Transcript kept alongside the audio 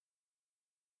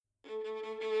You're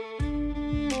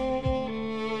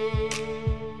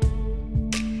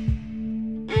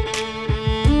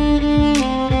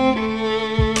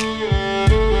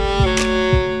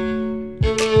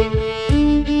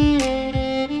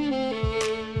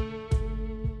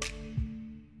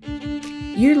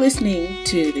listening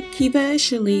to the Kiva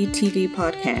Shalee TV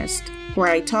podcast, where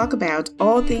I talk about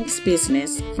all things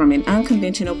business from an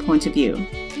unconventional point of view.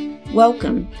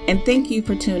 Welcome, and thank you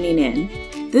for tuning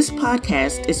in. This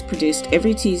podcast is produced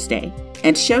every Tuesday,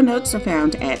 and show notes are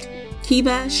found at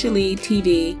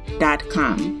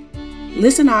kivashaleetv.com.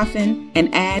 Listen often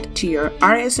and add to your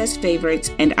RSS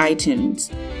favorites and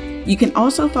iTunes. You can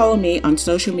also follow me on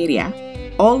social media.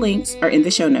 All links are in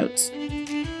the show notes.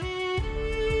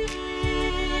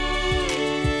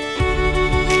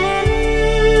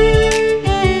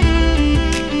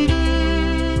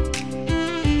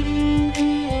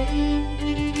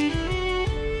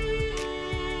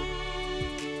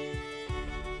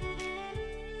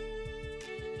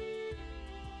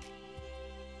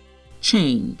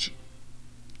 Change.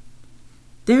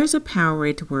 There's a power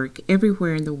at work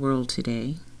everywhere in the world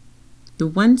today, the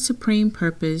one supreme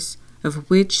purpose of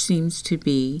which seems to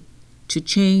be to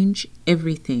change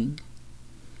everything.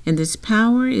 And this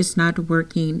power is not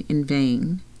working in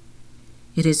vain.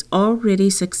 It has already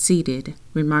succeeded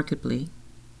remarkably.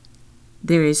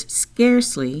 There is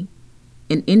scarcely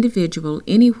an individual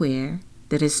anywhere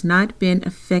that has not been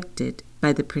affected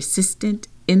by the persistent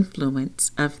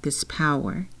influence of this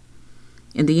power.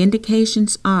 And the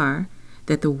indications are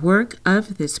that the work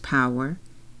of this power,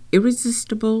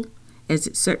 irresistible as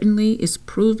it certainly is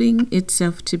proving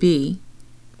itself to be,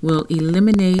 will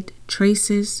eliminate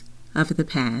traces of the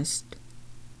past.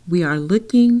 We are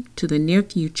looking to the near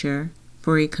future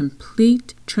for a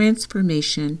complete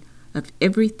transformation of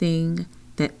everything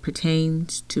that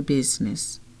pertains to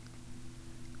business.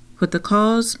 What the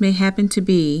cause may happen to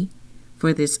be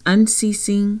for this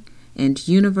unceasing and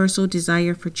universal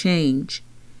desire for change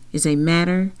is a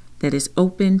matter that is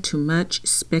open to much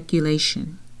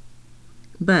speculation.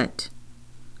 But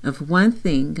of one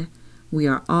thing we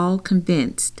are all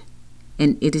convinced,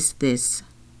 and it is this,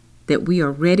 that we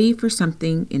are ready for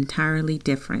something entirely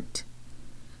different.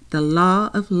 The law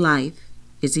of life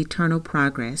is eternal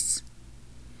progress.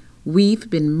 We've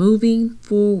been moving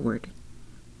forward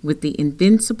with the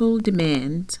invincible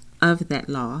demands of that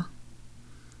law.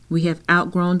 We have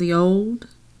outgrown the old.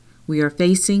 We are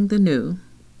facing the new.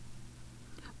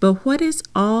 But what is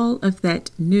all of that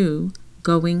new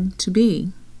going to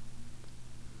be?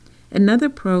 Another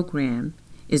program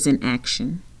is in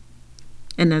action.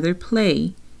 Another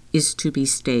play is to be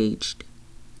staged.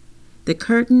 The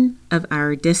curtain of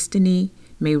our destiny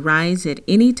may rise at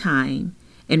any time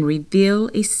and reveal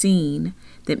a scene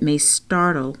that may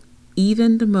startle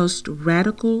even the most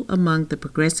radical among the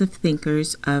progressive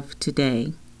thinkers of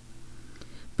today.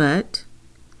 But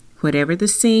whatever the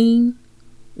scene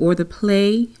or the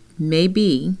play may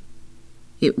be,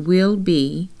 it will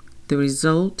be the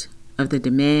result of the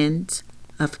demands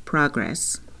of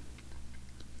progress.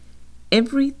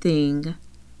 Everything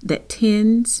that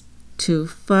tends to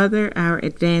further our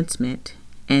advancement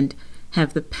and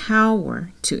have the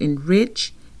power to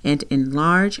enrich and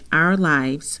enlarge our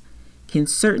lives can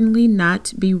certainly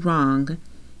not be wrong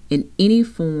in any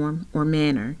form or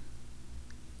manner.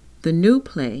 The new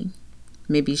play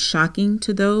may be shocking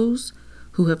to those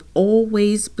who have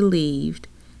always believed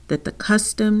that the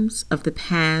customs of the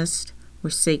past were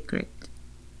sacred.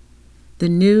 The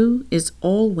new is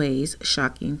always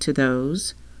shocking to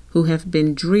those who have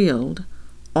been drilled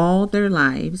all their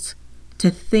lives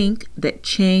to think that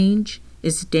change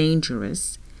is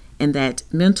dangerous and that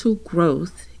mental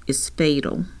growth is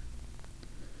fatal.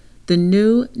 The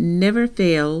new never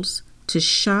fails to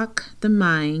shock the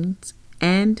minds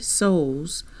and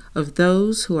souls of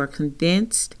those who are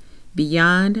convinced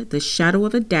beyond the shadow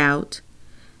of a doubt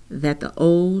that the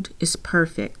old is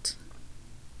perfect.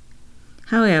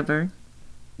 However,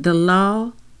 the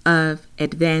law of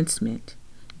advancement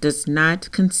does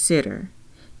not consider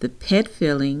the pet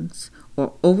feelings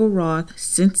or overwrought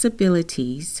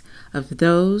sensibilities of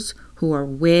those who are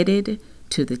wedded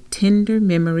to the tender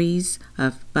memories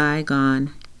of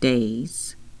bygone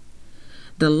days.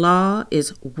 The law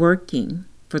is working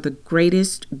for the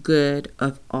greatest good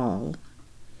of all.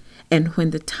 And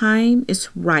when the time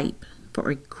is ripe for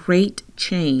a great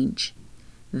change,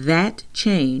 that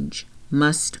change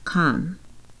must come.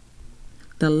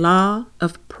 The law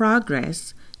of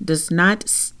progress does not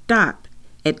stop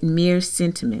at mere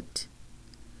sentiment,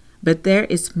 but there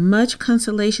is much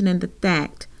consolation in the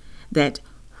fact that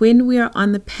when we are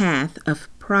on the path of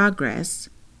progress,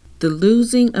 the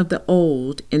losing of the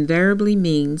old invariably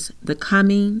means the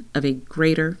coming of a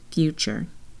greater future.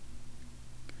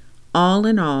 All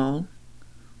in all,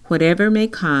 whatever may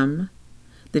come,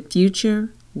 the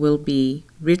future will be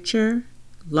richer,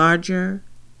 larger,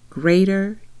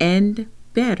 greater, and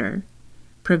better,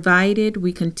 provided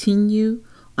we continue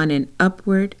on an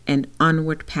upward and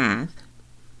onward path.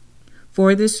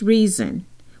 For this reason,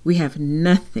 we have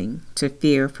nothing to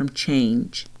fear from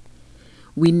change.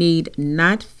 We need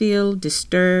not feel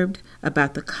disturbed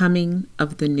about the coming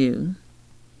of the new.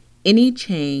 Any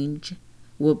change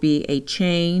will be a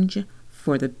change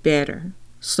for the better,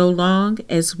 so long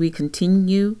as we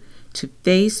continue to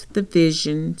face the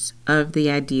visions of the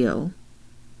ideal.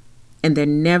 And there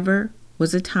never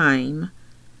was a time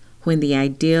when the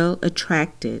ideal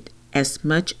attracted as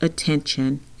much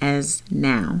attention as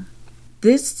now.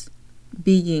 This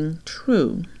being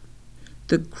true,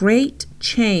 the great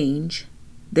change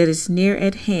that is near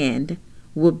at hand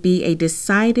will be a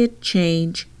decided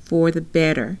change for the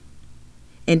better,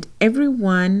 and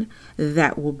everyone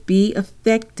that will be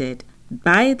affected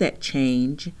by that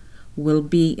change will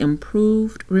be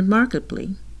improved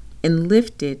remarkably and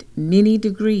lifted many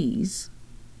degrees.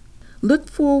 Look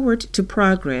forward to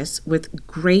progress with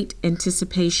great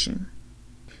anticipation.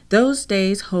 Those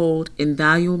days hold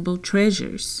invaluable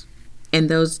treasures, and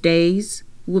those days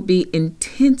will be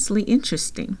intensely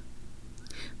interesting.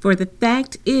 For the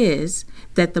fact is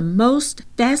that the most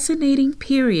fascinating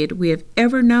period we have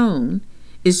ever known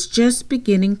is just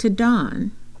beginning to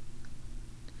dawn.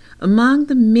 Among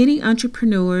the many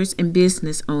entrepreneurs and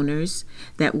business owners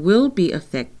that will be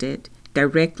affected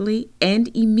directly and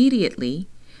immediately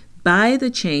by the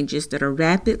changes that are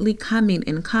rapidly coming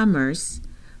in commerce,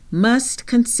 must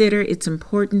consider its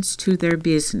importance to their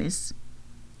business.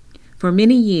 For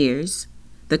many years,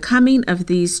 the coming of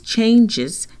these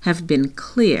changes have been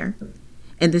clear,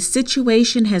 and the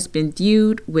situation has been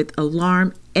viewed with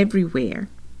alarm everywhere.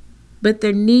 But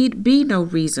there need be no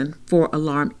reason for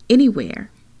alarm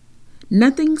anywhere.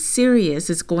 Nothing serious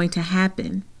is going to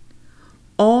happen.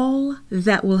 All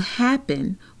that will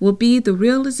happen will be the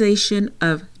realization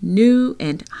of new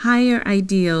and higher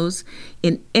ideals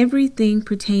in everything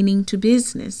pertaining to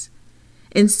business,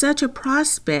 and such a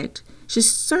prospect should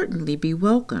certainly be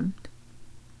welcomed.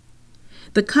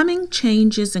 The coming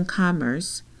changes in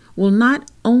commerce will not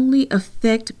only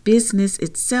affect business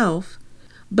itself,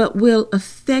 but will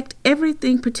affect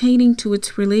everything pertaining to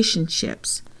its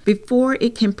relationships before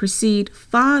it can proceed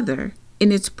farther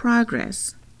in its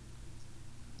progress.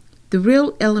 The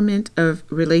real element of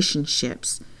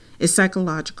relationships is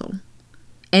psychological,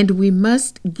 and we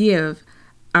must give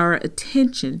our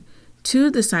attention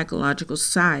to the psychological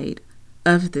side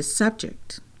of this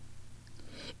subject.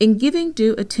 In giving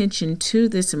due attention to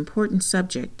this important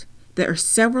subject, there are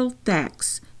several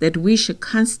facts that we should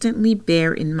constantly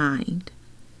bear in mind.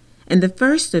 And the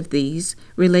first of these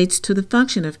relates to the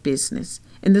function of business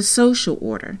and the social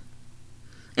order,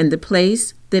 and the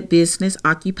place that business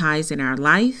occupies in our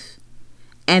life,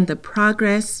 and the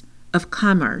progress of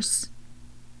commerce.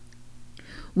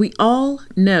 We all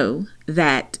know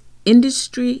that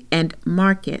industry and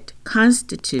market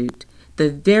constitute the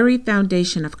very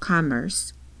foundation of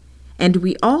commerce, and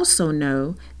we also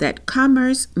know that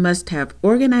commerce must have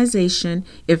organization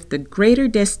if the greater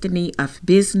destiny of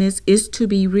business is to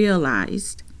be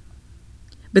realized.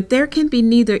 But there can be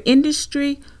neither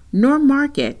industry nor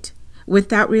market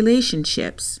without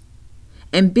relationships,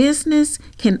 and business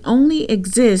can only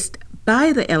exist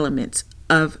by the elements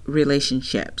of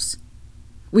relationships.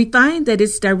 We find that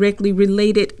it's directly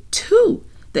related to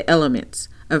the elements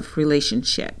of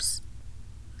relationships.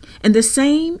 And the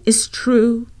same is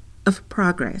true of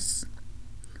progress.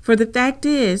 For the fact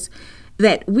is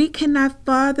that we cannot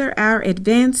further our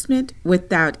advancement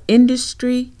without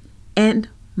industry and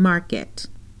market.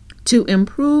 To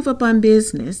improve upon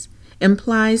business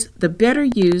implies the better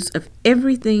use of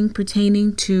everything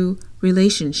pertaining to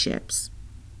relationships.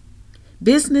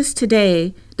 Business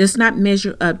today does not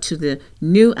measure up to the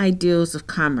new ideals of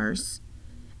commerce.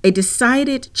 A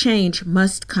decided change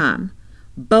must come,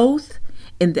 both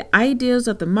in the ideals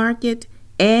of the market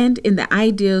and in the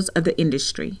ideals of the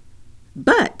industry.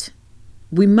 But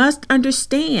we must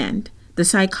understand the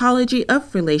psychology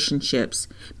of relationships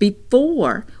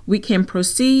before we can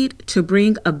proceed to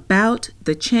bring about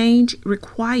the change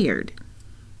required.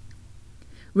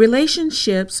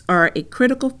 Relationships are a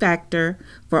critical factor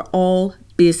for all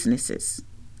businesses.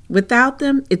 Without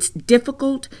them, it's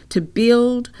difficult to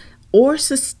build or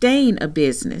sustain a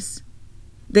business.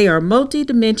 They are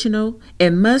multidimensional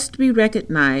and must be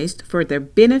recognized for their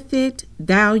benefit,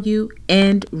 value,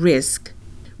 and risk.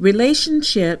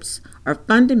 Relationships are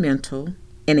fundamental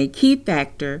and a key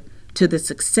factor to the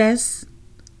success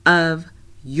of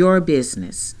your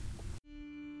business.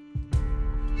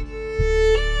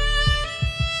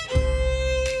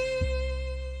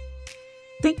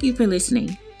 Thank you for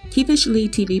listening. Kiva Shalee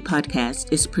TV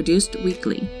podcast is produced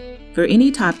weekly. For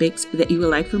any topics that you would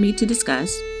like for me to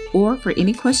discuss, or for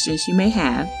any questions you may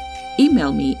have,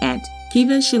 email me at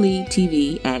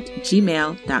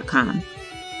kivashaleetv@gmail.com.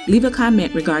 Leave a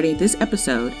comment regarding this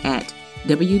episode at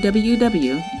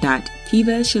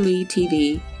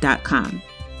www.kivashaleetv.com.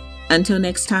 Until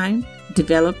next time,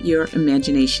 develop your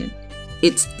imagination.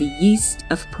 It's the yeast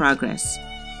of progress.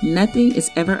 Nothing is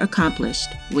ever accomplished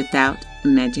without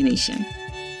imagination.